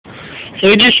So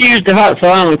we just used the hot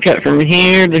saw and we cut from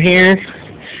here to here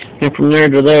and from there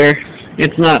to there.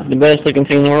 It's not the best looking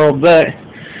thing in the world, but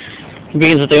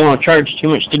being that they want to charge too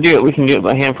much to do it, we can do it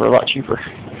by hand for a lot cheaper.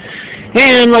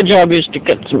 And my job is to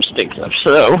cut some steaks up.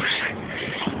 So,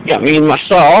 got me my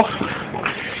saw,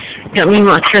 got me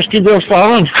my trusty little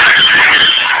saw, and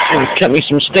cut me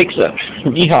some steaks up.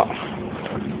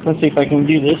 Yeehaw. Let's see if I can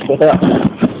do this without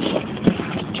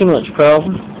too much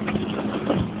problem.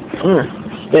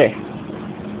 There.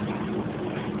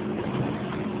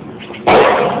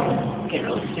 Can't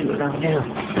really see what I'm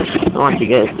doing. I want you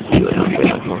guys to see what I'm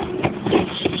doing.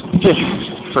 Just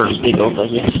for giggles, I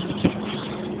guess.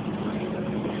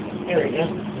 There we go.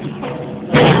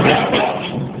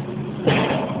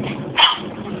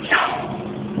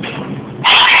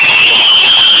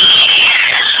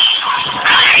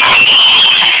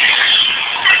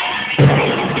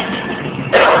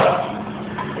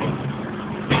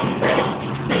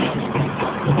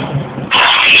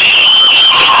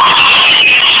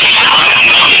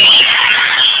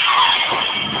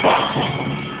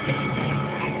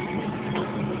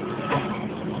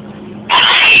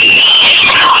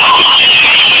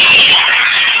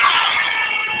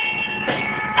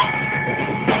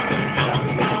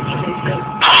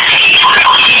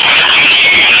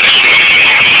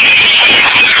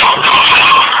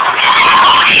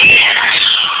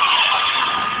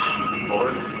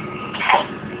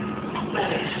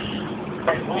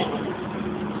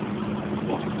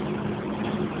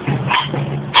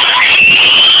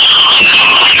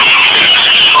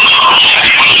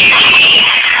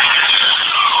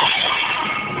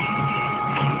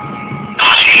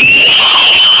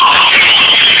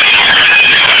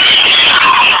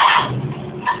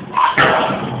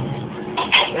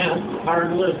 Hard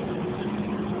to live.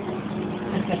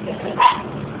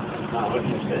 Not what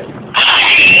you said.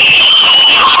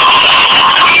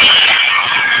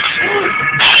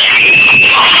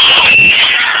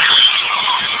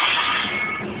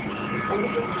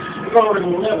 Lower the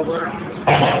level there.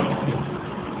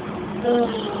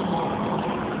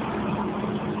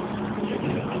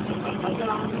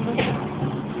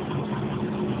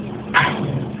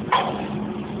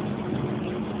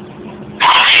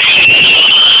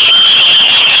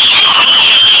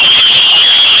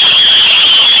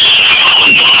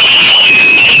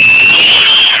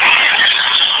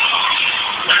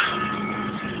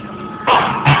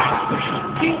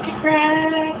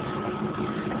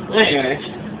 Anyways,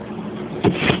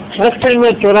 that's pretty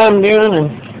much what I'm doing, and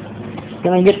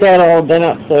gonna get that all done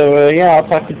up. So yeah, I'll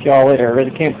talk to y'all later. I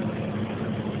really can't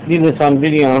do this on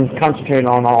video. I'm concentrating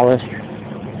on all this.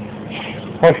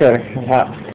 Okay.